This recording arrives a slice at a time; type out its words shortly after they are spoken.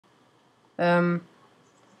Well,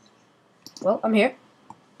 I'm here,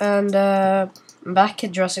 and I'm back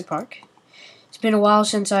at Jurassic Park. It's been a while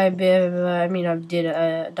since I've done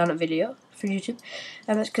a video for YouTube,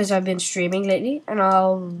 and that's because I've been streaming lately, and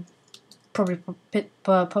I'll probably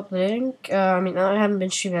pop the link. I haven't been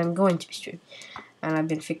streaming, I'm going to be streaming, and I've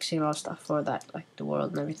been fixing a lot of stuff for that, like the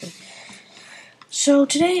world and everything. So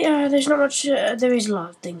today, there's not much, there is a lot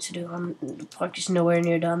of things to do. The park is nowhere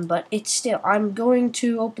near done, but it's still, I'm going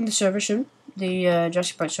to open the server soon, the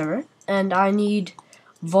Jurassic Park server, and I need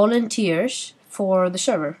volunteers for the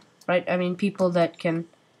server, right? I mean, people that can,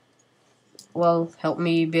 well, help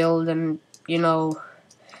me build, and, you know,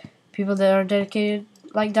 people that are dedicated,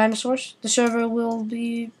 like dinosaurs. The server will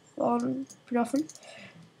be on pretty often,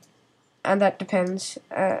 and that depends,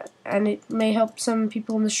 and it may help some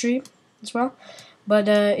people in the stream as well. But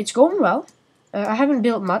it's going well. I haven't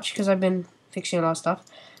built much because I've been fixing a lot of stuff.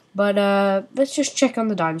 But let's just check on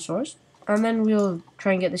the dinosaurs, and then we'll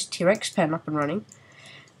try and get this T-Rex pen up and running.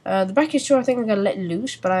 The bracket store, I think I'm gonna let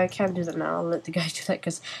loose, but I can't do that now. I'll let the guy do that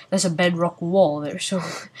because there's a bedrock wall there, so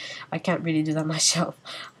I can't really do that myself.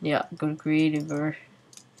 Yeah, go to creative or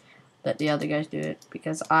let the other guys do it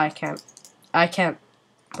because I can't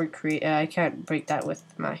break that with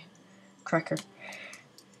my cracker.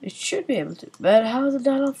 It should be able to, but how are the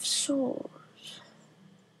dinosaurs?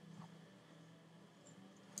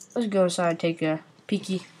 Let's go inside, take a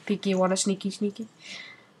peeky, wanna sneaky.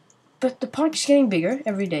 But the park is getting bigger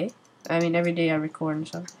every day. I mean, every day I record and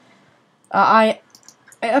stuff. I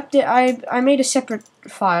made a separate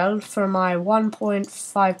file for my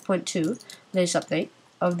 1.5.2 latest update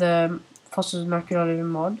of the Fossils and Archaeology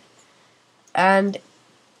mod, and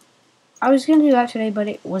I was gonna do that today, but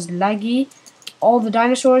it was laggy. All the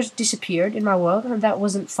dinosaurs disappeared in my world, and that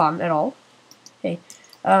wasn't fun at all. Okay,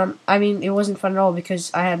 it wasn't fun at all because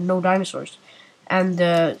I had no dinosaurs, and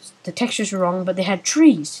the textures were wrong. But they had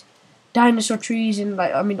trees, dinosaur trees, and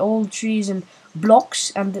old trees and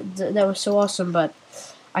blocks, and that was so awesome. But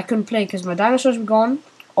I couldn't play because my dinosaurs were gone,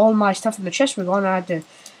 all my stuff in the chest were gone.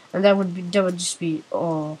 And that would just be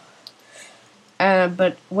oh.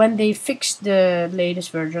 But when they fixed the latest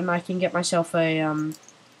version, I can get myself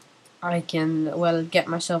get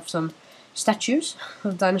myself some statues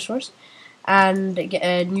of dinosaurs, and get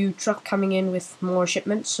a new truck coming in with more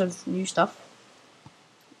shipments of new stuff.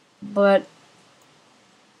 But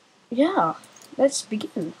yeah, let's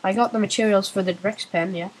begin. I got the materials for the Rex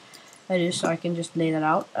pen, yeah, that is, so I can just lay that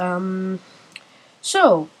out.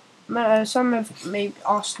 Some have maybe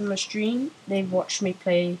asked in my stream, they've watched me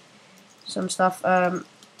play some stuff.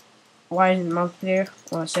 Why isn't multiplayer?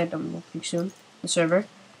 Well, I said I'm moving soon, the server.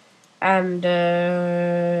 And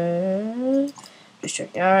just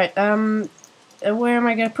checking. Alright, where am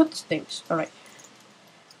I gonna put these things? Alright.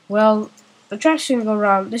 Well, the track's gonna go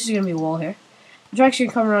around. This is gonna be a wall here. The track's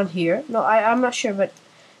gonna come around here. No, I'm not sure, but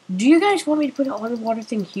do you guys want me to put an underwater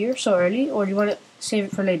thing here so early, or do you want to save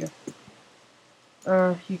it for later?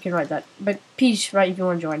 You can write that. But please write if you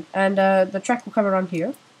want to join. And the track will come around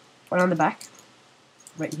here, around the back,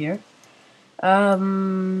 right here.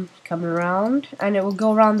 Coming around, and it will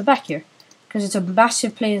go around the back here because it's a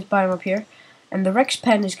massive plains biome up here, and the Rex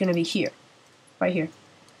pen is going to be here, right here.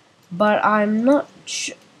 But I'm not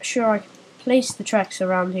sure I can place the tracks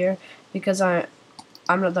around here because I'm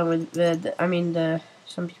not done with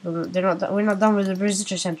some people we're not done with the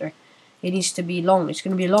visitor center. It needs to be long. It's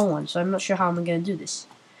going to be a long one, so I'm not sure how I'm going to do this.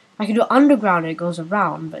 I can do underground and it goes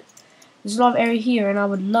around, but there's a lot of area here, and I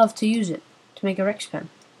would love to use it to make a Rex pen.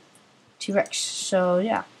 T-Rex, so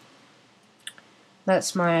yeah,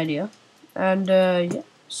 that's my idea, and yeah,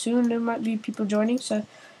 soon there might be people joining, so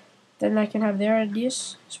then I can have their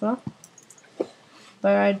ideas as well.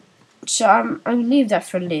 But I'm gonna leave that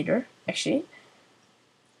for later, actually,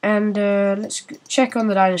 and let's check on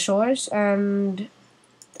the dinosaurs. And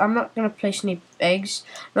I'm not gonna place any eggs.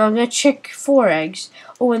 No, I'm gonna check 4 eggs.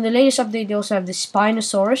 Oh, in the latest update, they also have the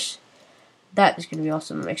Spinosaurus. That is gonna be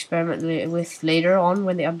awesome. Experiment with later on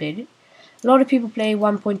when they update it. A lot of people play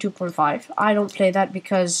 1.2.5. I don't play that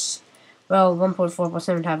because, well,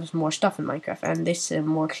 1.4.7 has more stuff in Minecraft, and this is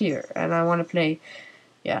more clear. And I want to play,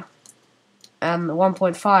 yeah. And the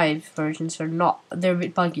 1.5 versions are not. They're a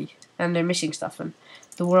bit buggy, and they're missing stuff, and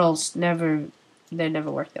the worlds never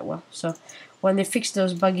work that well. So when they fix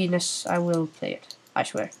those bugginess, I will play it. I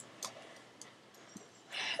swear.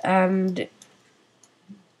 And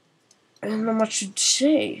not much to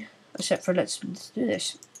say except for let's do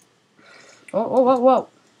this. Whoa.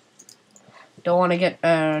 Don't want to get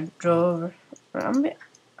drove around it.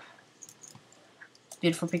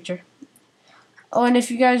 Beautiful picture. Oh, and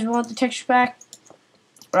if you guys want the texture pack,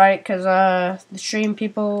 right? Because the stream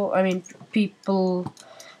people, people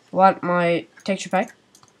want my texture pack.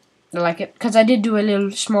 They like it because I did do a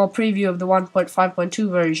little small preview of the 1.5.2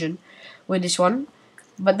 version with this one,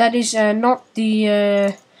 but that is not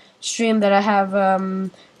the stream that I have.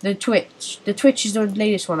 The Twitch. The Twitch is the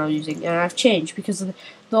latest one I'm using, and I've changed because the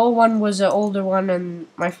old one was an older one, and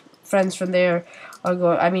my friends from there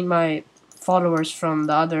are my followers from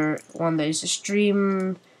the other one that is a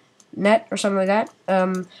stream net or something like that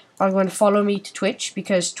are going to follow me to Twitch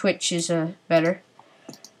because Twitch is better.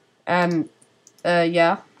 And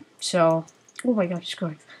yeah, so oh my god, it's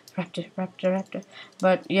going raptor.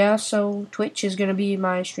 But yeah, so Twitch is gonna be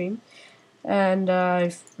my stream, and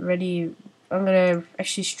I'm gonna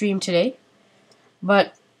actually stream today.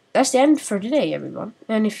 But that's the end for today, everyone.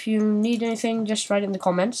 And if you need anything, just write in the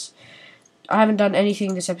comments. I haven't done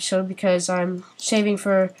anything this episode because I'm saving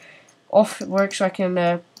for off work so I can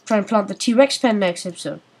try and plant the T-Rex pen next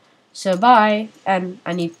episode. So bye, and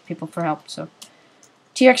I need people for help. So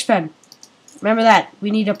T-Rex pen, remember that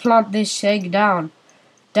we need to plant this egg down.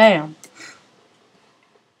 Damn.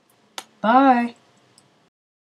 Bye.